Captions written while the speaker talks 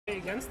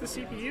against the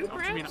CPU,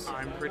 perhaps? I mean,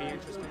 I'm pretty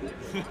interesting.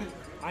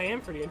 I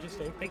am pretty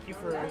interesting. Thank you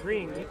for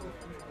agreeing. Nice.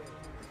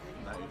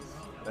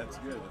 That's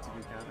good. That's a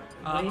good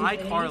counter.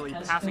 iCarly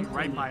passing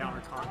right by our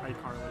iCarly.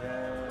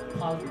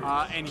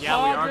 And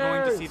yeah, we are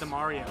going to see the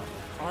Mario.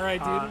 All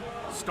right, dude.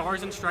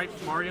 Stars and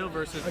Stripes Mario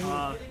versus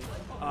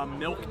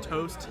Milk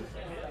Toast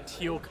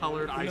teal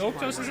colored ice Milk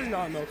climber. Toast is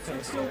not Milk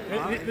Toast.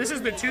 This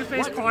is the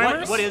toothpaste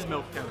climbers. What is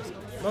Milk Toast?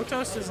 Milk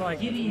Toast is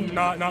like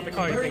not the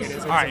color you think it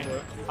is. All right.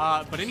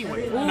 But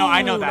anyway, no,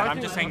 I know that.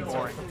 I'm just saying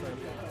boring.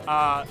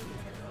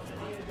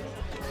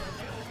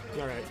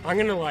 All right, I'm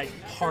gonna like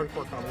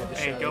hardcore comment this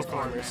Hey, show. go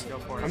for it. Go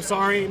for it. I'm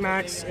sorry,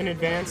 Max, in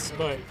advance,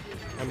 but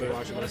I'm gonna be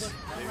watching this.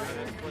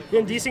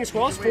 Getting decent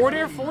squalls, forward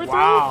air, forward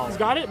throw. He's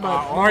got it,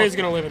 but Mario's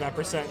gonna live at that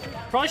percent.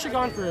 Probably should have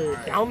gone for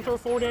down throw,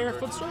 forward air,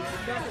 foot stomp.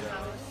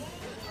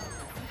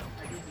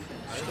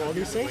 Squall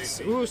these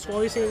things. Ooh, squall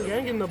these things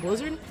again, getting the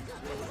blizzard.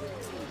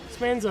 This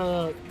man's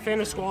a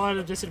fan of squall at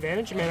a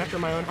disadvantage, a man after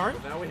my own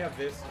heart. Now we have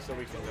this so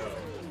we can know.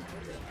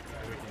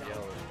 We can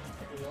yell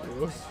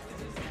it. Ooh.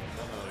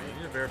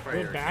 Verify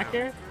Good back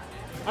air.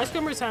 Ice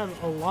climbers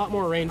have a lot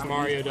more range than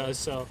Mario does,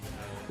 so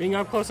being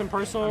up close and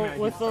personal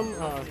with them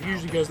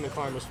usually goes in the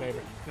climber's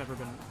favor. Never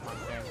been my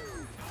fan.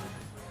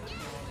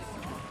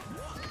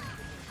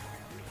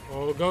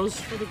 Oh, goes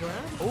for the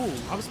grab. Oh,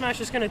 up smash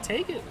is gonna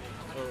take it.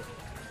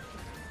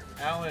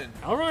 Alan.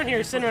 Elron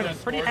here sitting at a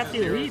pretty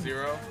hefty lead.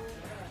 0-0.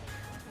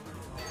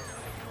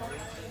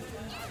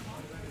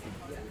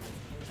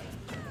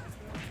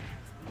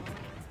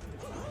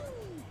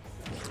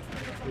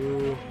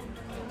 Ooh.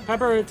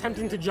 Pepper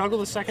attempting to juggle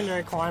the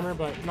secondary climber,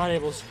 but not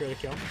able to secure the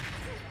kill.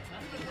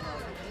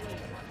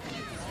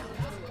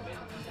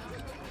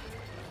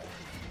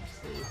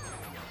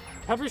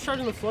 Pepper's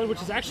charging the flood,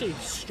 which is actually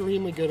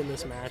extremely good in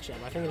this matchup.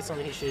 I think it's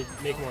something he should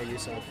make more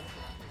use of.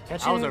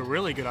 That was a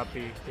really good up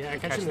B. Yeah,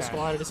 catching the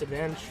squad at a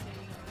disadvantage.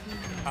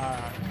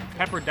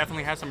 Pepper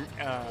definitely has some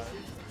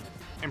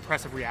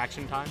impressive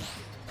reaction time.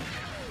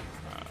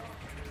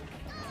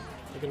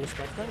 I can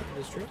respect that,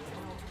 it is true.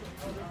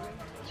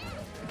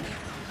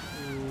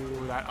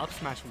 Ooh, that up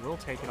smash will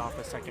take it off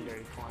the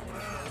secondary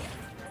climber.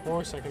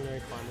 More secondary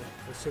climber.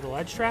 Let's do the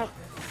ledge trap.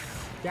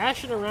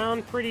 Dash it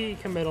around, pretty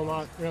committal,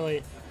 not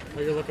really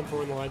what you're looking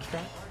for in the ledge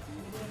trap.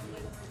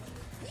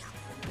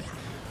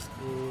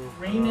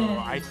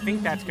 I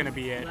think that's going to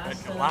be it,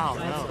 but wow,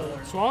 no.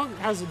 Swallow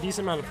has a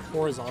decent amount of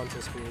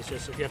horizontal speed, it's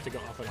just if you have to go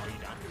up and all, you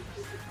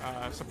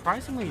die.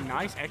 Surprisingly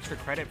nice extra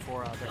credit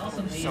for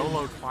the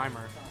solo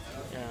climber.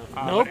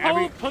 Yeah.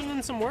 No, putting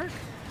in some work.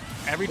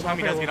 Every time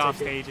he does get off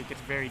stage, it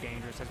gets very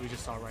dangerous, as we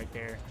just saw right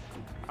there.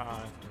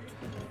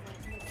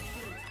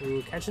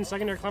 Ooh, catching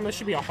secondary climber. This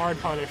should be a hard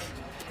punish.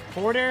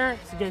 Forward air.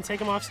 Is he going to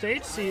take him off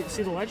stage? See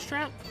the ledge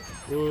trap?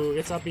 Ooh,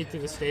 gets upbeat through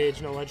the stage.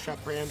 No ledge trap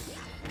for him.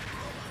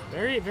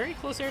 Very, very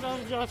close air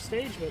dodge off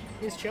stage, but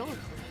he's chilling.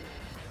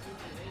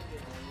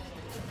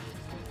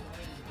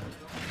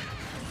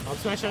 Up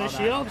smash on his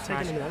shield.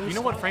 Taking another. You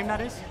know what frame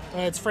that is?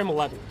 It's frame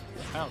 11.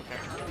 Oh, okay.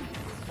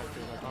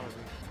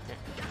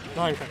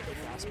 Not incredibly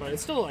fast, but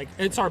it's still like,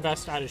 it's our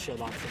best out of shield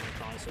option.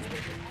 So it's pretty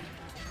good.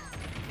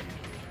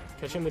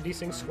 Catching the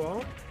desync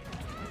squall.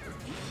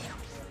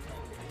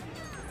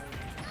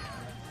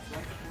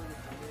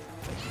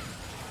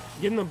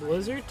 Getting the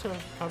blizzard to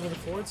cover the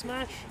forward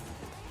smash.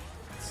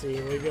 Let's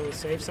see, will he be able to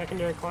save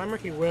secondary climber?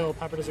 He will.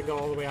 Pepper doesn't go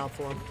all the way out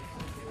for him.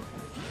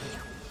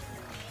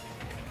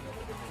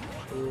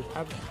 Ooh,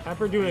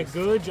 Pepper doing a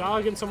good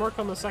job getting some work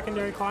on the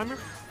secondary climber.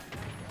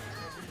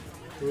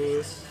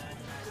 Ooh,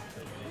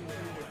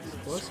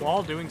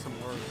 Squall doing some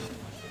work.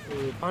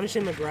 Ooh,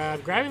 punishing the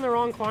grab. Grabbing the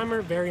wrong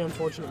climber, very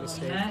unfortunate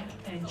mistake.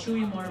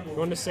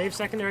 Going to save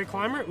secondary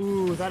climber.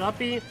 Ooh, that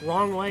uppy,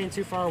 wrong way and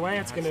too far away.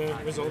 That's going to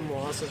result in the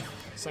loss of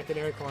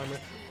secondary climber.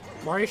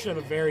 Mario should have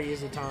a very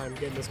easy time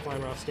getting this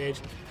climber off stage.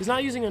 He's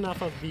not using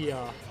enough of the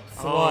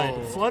flood.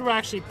 Oh. Flood would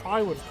actually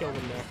probably would have killed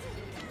him there.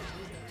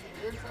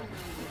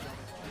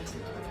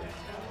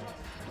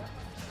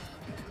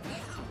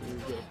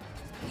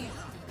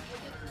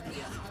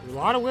 A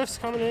lot of whiffs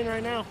coming in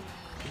right now.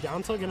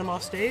 Down tilt, get him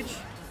off stage.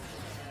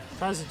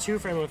 Tries a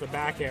 2-frame with a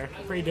back air.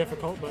 Pretty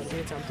difficult, but he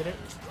attempted it.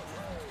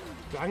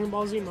 Dragon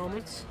Ball Z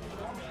moments.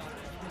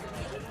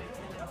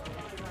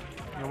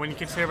 You know, when you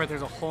consider that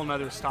there's a whole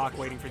nother stock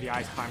waiting for the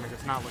ice climbers,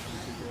 it's not looking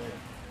too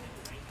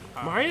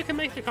good. Mario can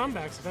make the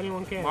comebacks if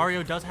anyone can.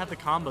 Mario does have the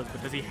combos,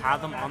 but does he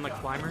have them on the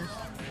climbers?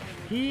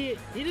 He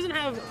doesn't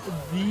have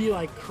the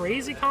like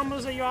crazy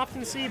combos that you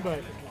often see,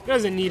 but he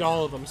doesn't need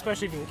all of them,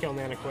 especially if you can kill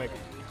Nana quick,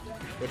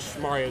 which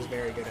Mario is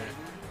very good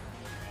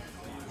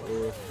at.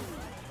 Ooh.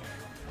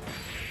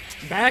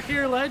 Back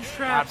air ledge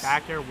traps.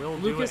 Back air will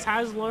do Lucas it.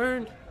 has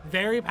learned.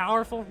 Very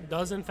powerful.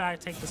 Does in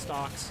fact take the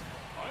stocks.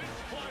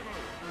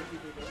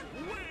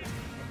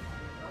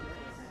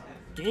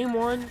 Game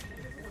 1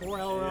 for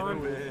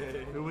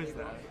Elron. Who is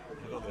that?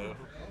 I don't know.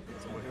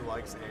 Someone who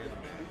likes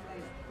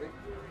anime.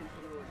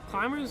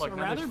 Climbers are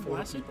rather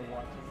blessed.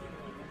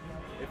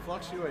 It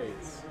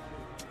fluctuates.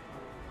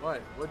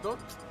 What? What don't?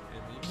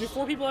 Do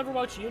 4 people ever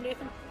watch you,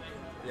 Nathan?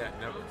 Yeah,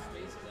 never.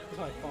 That's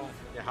what I thought.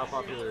 Yeah, how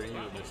popular are you,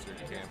 Mr.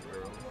 Camp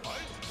Girl?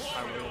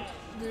 I will.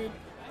 Dude.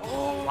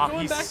 Oh, Wow,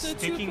 going he's back to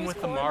sticking with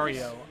the climbers.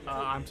 Mario.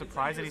 I'm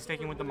surprised that he's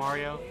sticking with the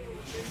Mario.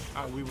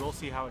 We will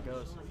see how it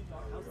goes.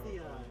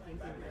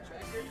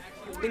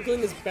 Inkling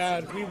is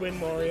bad. We win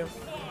Mario.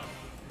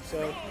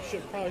 So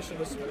probably should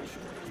have switched.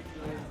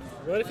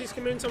 What if he's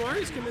committing to Mario?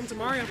 He's committing to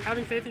Mario.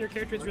 Having faith in your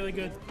character is really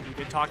good. We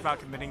did talk about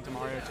committing to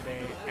Mario today,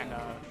 and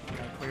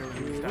clearly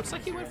he was Looks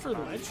like he went for the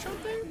ledge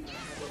jump there.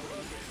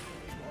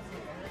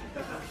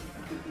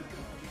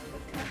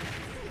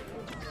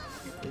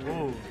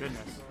 Oh,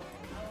 goodness.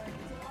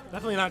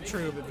 Definitely not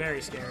true, but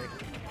very scary.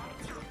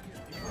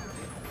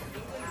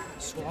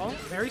 Squall,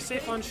 very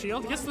safe on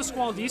shield. Gets the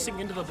Squall desync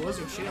into the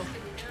Blizzard shield.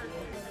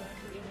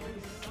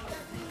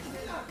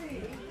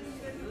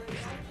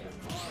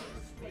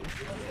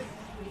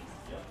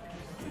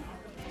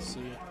 Let's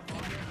see.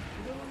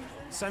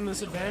 Sending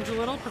this advantage a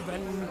little,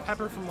 preventing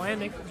Pepper from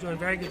landing. He's doing a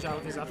very good job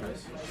with his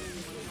uppers.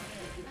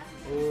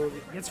 Ooh,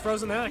 gets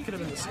frozen there. That could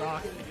have been the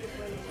stock.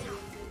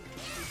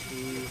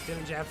 Ooh,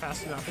 didn't jab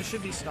fast enough. This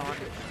should be stock.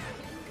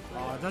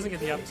 Doesn't get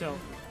the up tilt.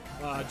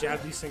 Jab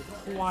desync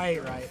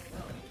quite right.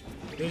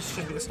 This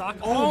should be the stock.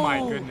 Oh my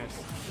goodness.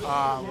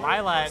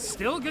 Lilat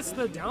Still gets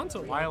the down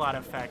tilt. Lilat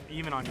effect,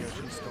 even on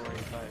Yoshi's story,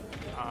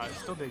 but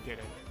still did get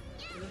it.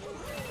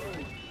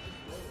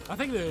 I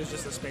think that it was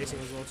just the spacing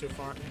was a little too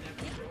far.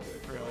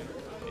 Really.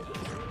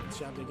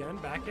 Jabbed again,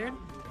 back air.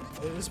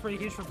 This is pretty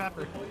huge for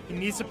Pepper. He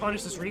needs to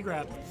punish this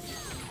regrab.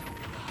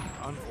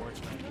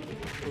 Unfortunate.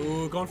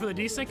 Ooh, going for the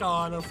desync.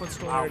 Oh, no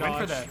footstool Wow, air went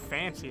dodge. for the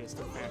fanciest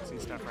of fancy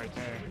stuff right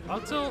there.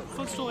 Up tilt,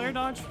 footstool air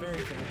dodge,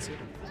 very fancy.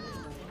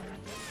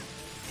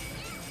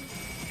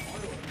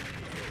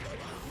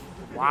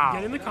 Wow.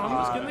 Getting the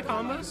combos, getting the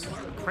combos.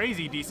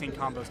 Crazy desync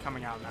combos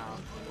coming out now.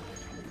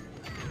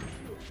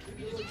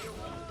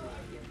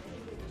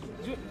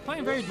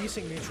 Playing very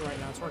decent neutral right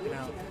now. It's working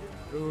out.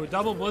 Ooh,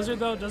 double Blizzard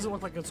though. Doesn't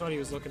look like that's what he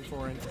was looking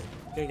for and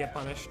gonna get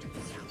punished.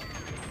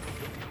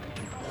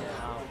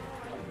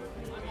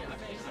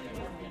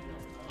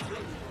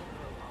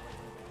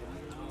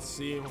 Let's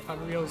see if I'm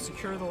gonna be able to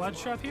secure the ledge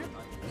trap here.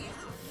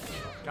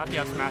 Got the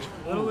up smash.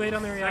 A little late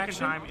on the reaction.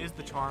 Second time is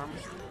the charm.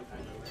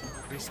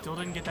 But he still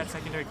didn't get that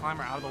secondary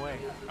climber out of the way.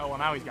 Oh, well,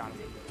 now he's got him.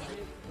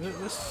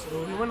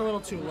 He went a little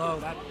too low.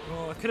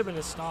 It could have been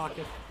his stock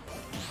if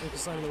he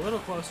was landing a little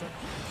closer.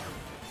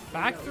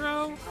 Back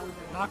throw,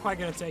 not quite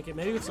gonna take it.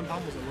 Maybe with some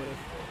pummels it would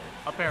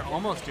have. Up air,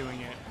 almost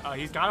doing it.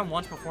 He's got him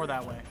once before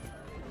that way.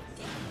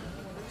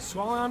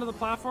 Swelling onto the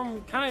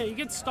platform, you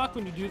get stuck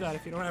when you do that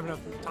if you don't have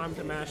enough time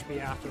to mash B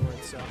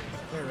afterwards. So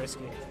very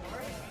risky.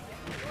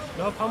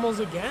 No pummels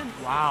again.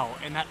 Wow,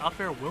 and that up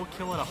air will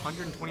kill at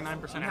 129%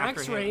 Max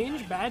after hit.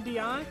 range, bad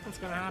DI. What's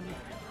gonna happen?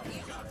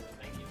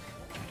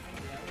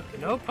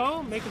 No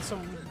Poe,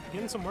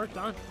 getting some work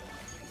done.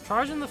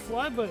 Charging the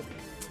flood, but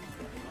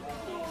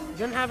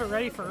didn't have it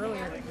ready for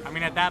earlier. I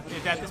mean, at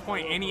this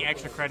point, any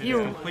extra credit is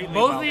completely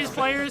Both of welcome. these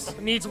players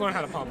need to learn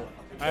how to pummel.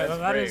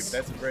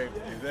 That's brave.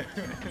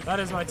 That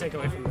is my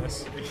takeaway from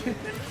this.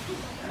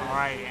 All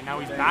right, and now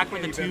he's back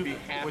with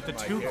the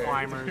two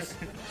climbers.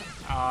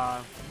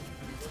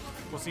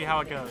 We'll see how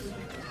it goes.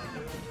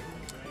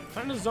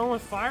 Trying to zone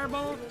with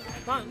Fireball,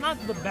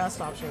 not the best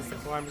option against the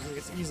climbers. It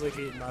gets easily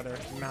beaten by their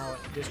mallet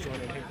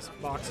disjointed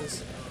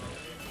boxes.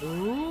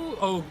 Ooh,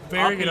 oh,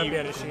 very good up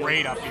at a shield.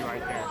 Great uppy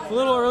right there. A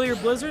little earlier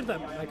Blizzard,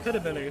 that could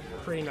have been a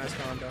pretty nice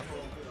combo.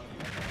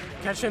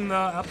 Catching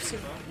the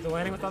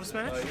landing with up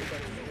smash.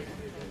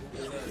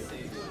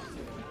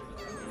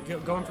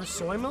 Going for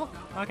soy milk.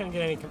 Not gonna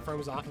get any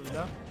confirms off of it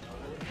though.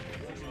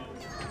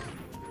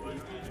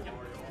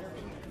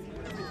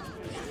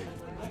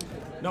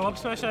 No up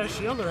smash out of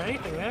shield or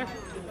anything there.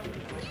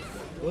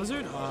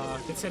 Blizzard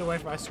gets hit away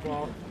by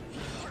Squall.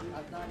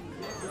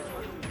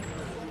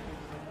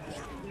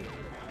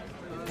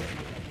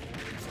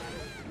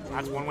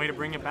 That's one way to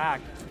bring it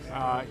back.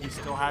 He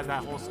still has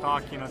that whole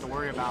stock, to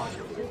worry about.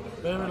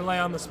 Bit of a delay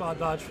on the spot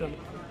dodge from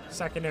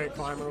secondary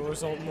climber will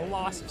result in the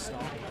loss of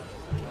stock.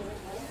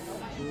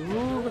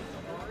 Ooh.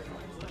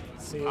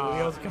 Let's see, are we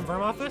able to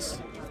confirm off this?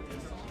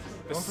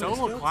 The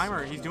solo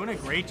climber, he's doing a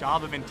great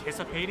job of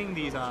anticipating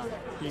these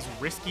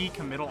risky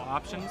committal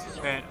options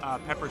that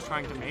Pepper's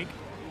trying to make,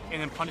 and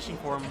then punishing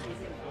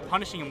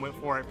him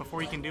for it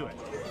before he can do it.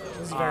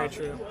 This is very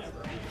true.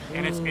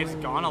 And it's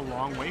gone a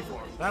long way for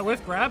him. That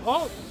whiff grab,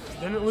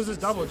 didn't lose his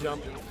double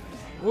jump.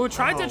 Ooh,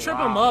 tried to trip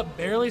him up,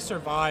 barely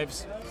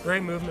survives.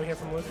 Great movement here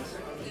from Lucas.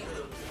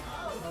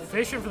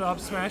 Fishing for the up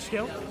smash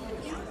kill.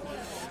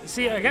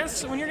 See,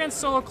 when you're against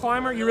solo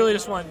climber, you're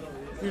just like,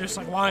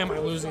 why am I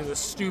losing to this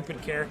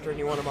stupid character? And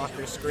you want him off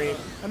your screen,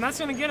 and that's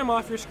gonna get him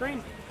off your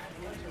screen.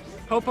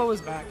 Popo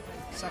is back.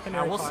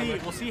 Secondary.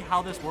 We'll see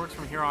how this works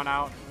from here on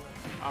out.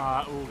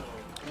 Ooh.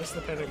 Missed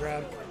the pivot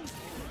grab.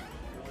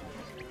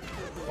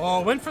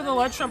 Oh, went for the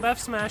ledge jump F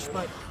smash,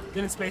 but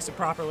didn't space it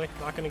properly.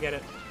 Not gonna get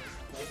it.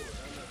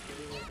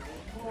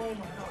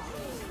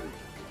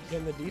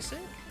 Getting the desync.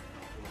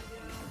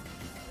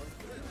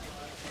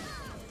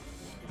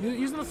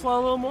 Using the flow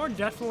a little more,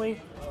 definitely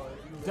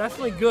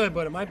Definitely good,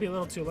 but it might be a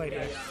little too late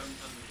here.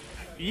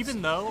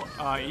 Even though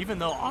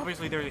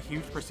obviously there's a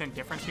huge %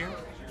 difference here,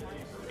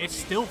 it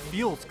still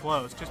feels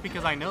close. Just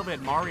because I know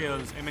that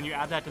Mario's, and then you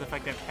add that to the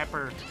fact that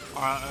Pepper,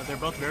 they're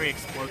both very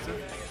explosive.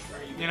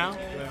 You know.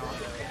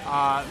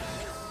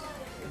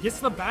 Gets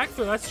the back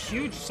throw. That's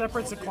huge.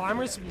 Separates the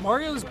climbers.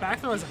 Mario's back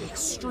throw is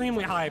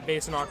extremely high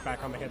base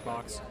knockback on the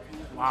hitbox.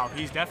 Wow,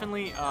 he's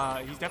definitely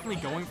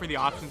going for the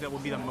options that will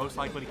be the most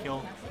likely to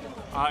kill.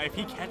 If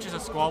he catches a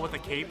Squall with a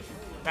cape,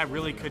 that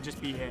really could just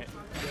be it.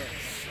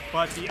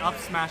 But the up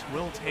smash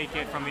will take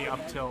it from the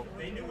up tilt,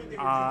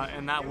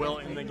 and that will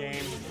end the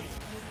game.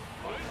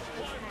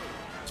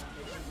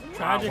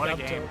 Tragic wow, up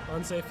tilt,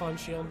 unsafe on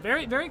shield.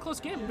 Very, very close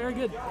game. Very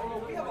good.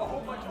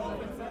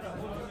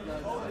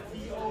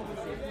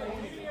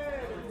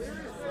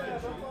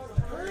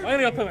 I'm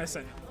gonna go play my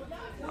set.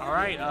 All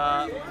right,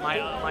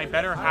 my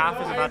better half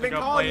is about to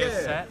go play his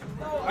set.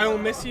 I will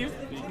miss you.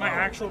 My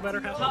actual better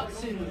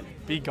half.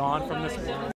 Be gone from this world.